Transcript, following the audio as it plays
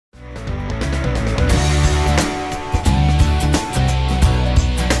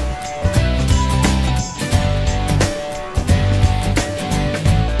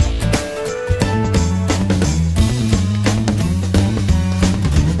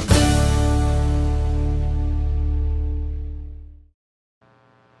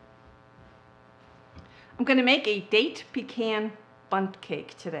going to make a date pecan bundt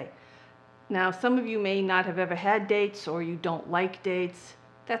cake today. Now, some of you may not have ever had dates, or you don't like dates.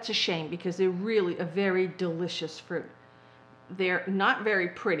 That's a shame because they're really a very delicious fruit. They're not very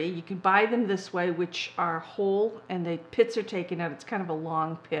pretty. You can buy them this way, which are whole and the pits are taken out. It's kind of a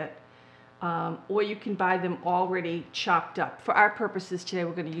long pit. Or you can buy them already chopped up. For our purposes today,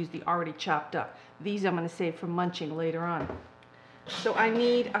 we're going to use the already chopped up. These I'm going to save for munching later on. So I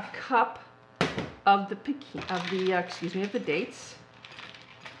need a cup of the of the dates.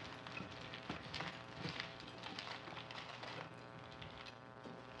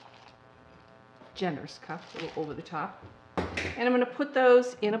 Generous cup, a little over the top. And I'm going to put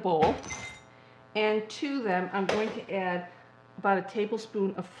those in a bowl. And to them, I'm going to add about a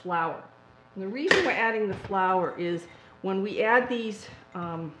tablespoon of flour. And the reason we're adding the flour is when we add these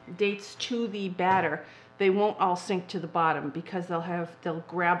dates to the batter, they won't all sink to the bottom because they'll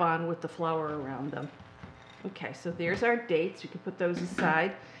grab on with the flour around them. Okay, so there's our dates. We can put those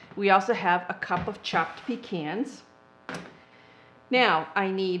aside. We also have a cup of chopped pecans. Now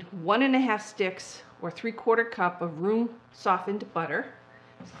I need 1½ sticks or 3/4 cup of room softened butter,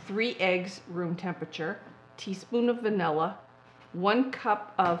 3 eggs room temperature, teaspoon of vanilla, 1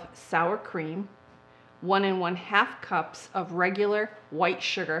 cup of sour cream, 1 1/2 cups of regular white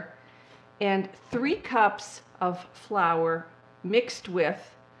sugar, and 3 cups of flour mixed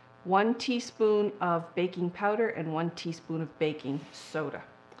with 1 teaspoon of baking powder and 1 teaspoon of baking soda.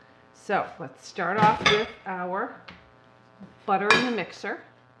 So let's start off with our butter in the mixer.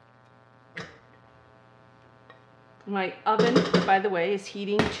 My oven, by the way, is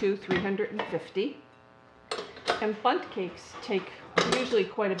heating to 350. And bundt cakes take usually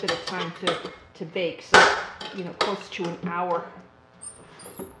quite a bit of time to bake, so, close to an hour.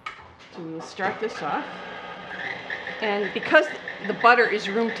 So we will start this off. And because the butter is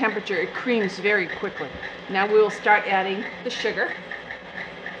room temperature, it creams very quickly. Now we will start adding the sugar.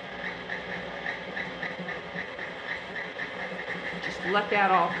 Just let that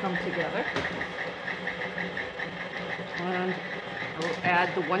all come together. And I will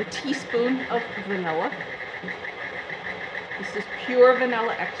add the 1 teaspoon of vanilla. This is pure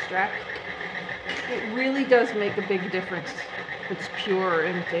vanilla extract. It really does make a big difference if it's pure or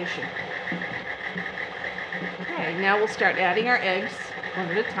imitation. Okay, now we'll start adding our eggs one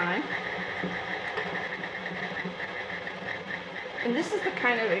at a time. And this is the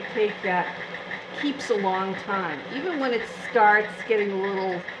kind of a cake that keeps a long time. Even when it starts getting a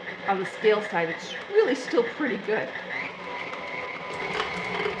little on the stale side, it's really still pretty good.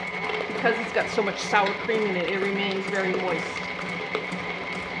 Because it's got so much sour cream in it, it remains very moist.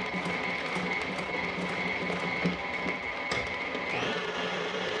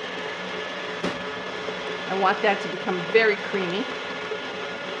 I want that to become very creamy.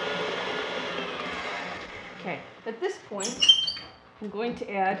 Okay, at this point, I'm going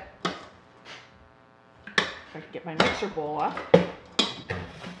to add, if I can get my mixer bowl off, I'm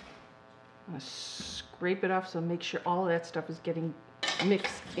going to scrape it off so make sure all of that stuff is getting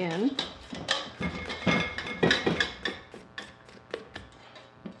mixed in.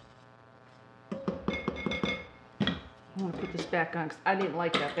 I'm going to put this back on because I didn't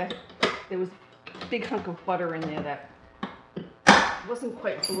like that. There was a big hunk of butter in there that wasn't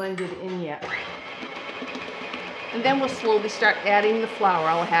quite blended in yet. And then we'll slowly start adding the flour.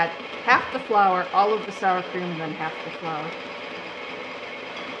 I'll add half the flour, all of the sour cream, and then half the flour.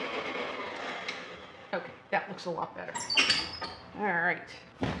 Okay, that looks a lot better. All right.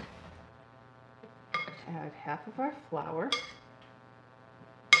 Add half of our flour.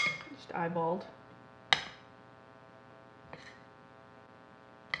 Just eyeballed. Okay.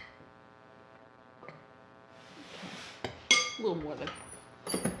 A little more than.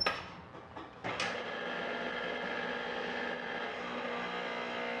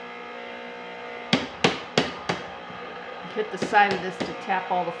 Hit the side of this to tap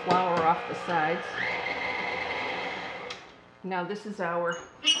all the flour off the sides. Now this is our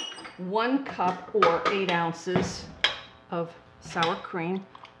 1 cup or 8 ounces of sour cream.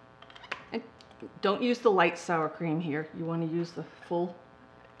 And don't use the light sour cream here. You want to use the full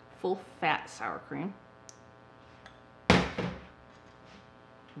fat sour cream.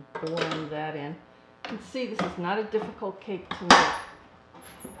 Blend that in. You can see this is not a difficult cake to make,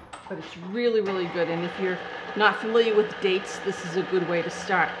 but it's really, really good. And if you're not familiar with dates, this is a good way to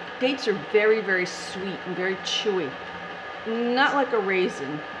start. Dates are very, very sweet and very chewy. Not like a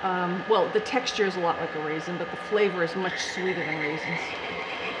raisin. Well, the texture is a lot like a raisin, but the flavor is much sweeter than raisins.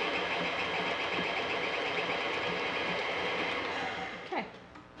 Okay.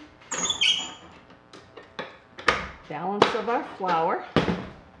 Balance of our flour.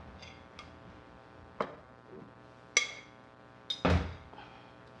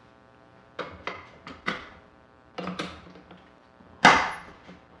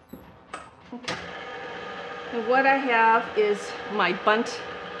 And what I have is my Bundt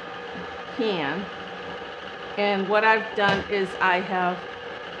pan. And what I've done is I have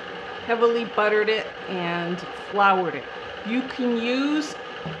heavily buttered it and floured it. You can use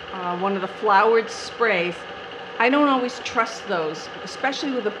one of the floured sprays. I don't always trust those,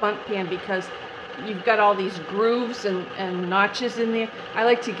 especially with a Bundt pan, because you've got all these grooves and notches in there. I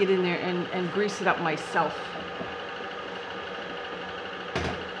like to get in there and grease it up myself,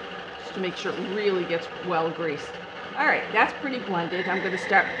 just to make sure it really gets well greased. All right, that's pretty blended. I'm going to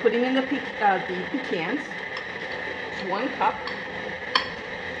start putting in the pecans. It's 1 cup.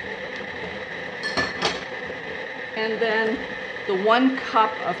 And then the 1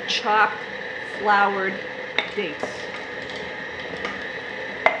 cup of chopped floured dates.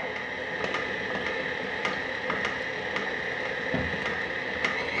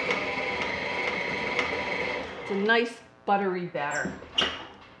 It's a nice buttery batter.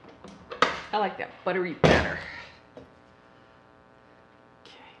 I like that buttery batter.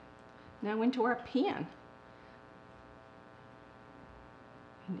 Okay, now into our pan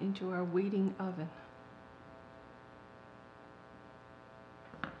and into our waiting oven.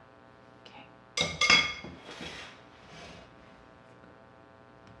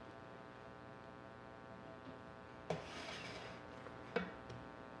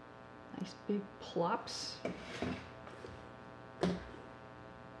 Nice big plops.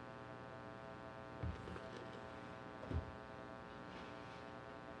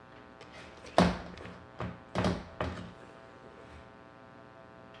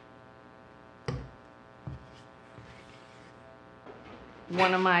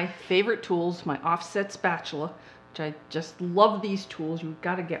 One of my favorite tools, my offset spatula, which I just love these tools. You've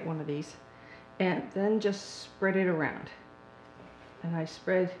got to get one of these. And then just spread it around. And I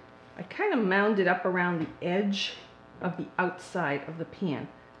kind of mound it up around the edge of the outside of the pan,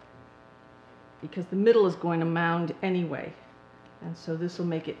 because the middle is going to mound anyway. And so this will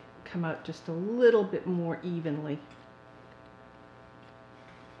make it come out just a little bit more evenly.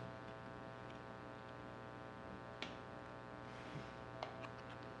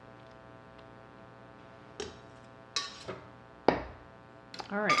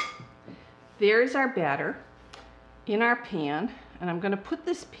 All right, there's our batter in our pan, and I'm going to put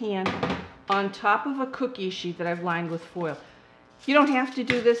this pan on top of a cookie sheet that I've lined with foil. You don't have to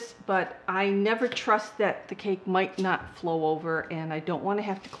do this, but I never trust that the cake might not flow over, and I don't want to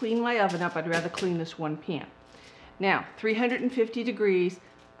have to clean my oven up. I'd rather clean this one pan. Now, 350 degrees,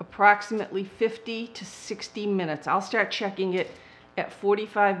 approximately 50 to 60 minutes. I'll start checking it at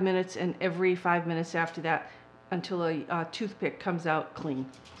 45 minutes and every 5 minutes after that, until a toothpick comes out clean.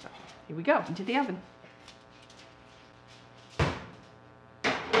 So here we go, into the oven.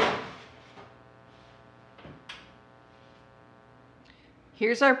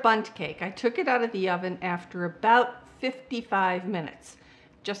 Here's our Bundt cake. I took it out of the oven after about 55 minutes.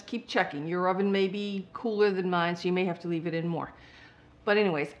 Just keep checking. Your oven may be cooler than mine, so you may have to leave it in more. But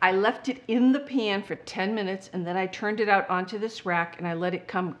anyways, I left it in the pan for 10 minutes, and then I turned it out onto this rack and I let it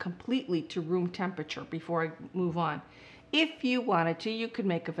come completely to room temperature before I move on. If you wanted to, you could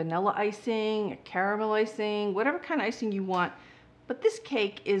make a vanilla icing, a caramel icing, whatever kind of icing you want. But this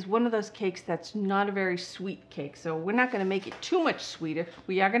cake is one of those cakes that's not a very sweet cake, so we're not going to make it too much sweeter.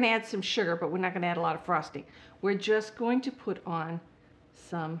 We are going to add some sugar, but we're not going to add a lot of frosting. We're just going to put on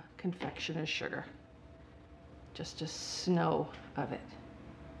some confectioner's sugar. Just a snow of it.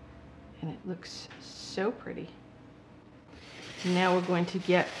 And it looks so pretty. Now we're going to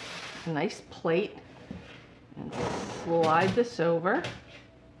get a nice plate and slide this over.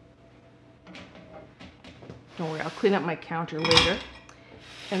 Don't worry, I'll clean up my counter later.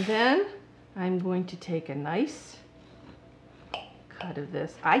 And then I'm going to take a nice cut of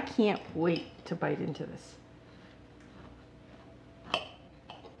this. I can't wait to bite into this.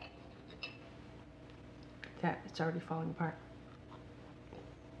 That, it's already falling apart.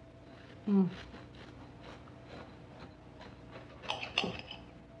 Now,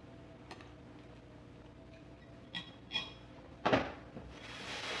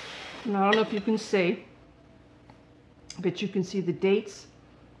 I don't know if you can see, but you can see the dates,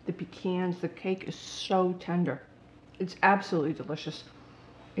 the pecans. The cake is so tender. It's absolutely delicious.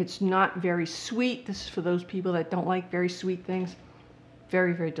 It's not very sweet. This is for those people that don't like very sweet things.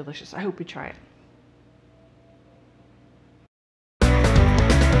 Very, very delicious. I hope you try it.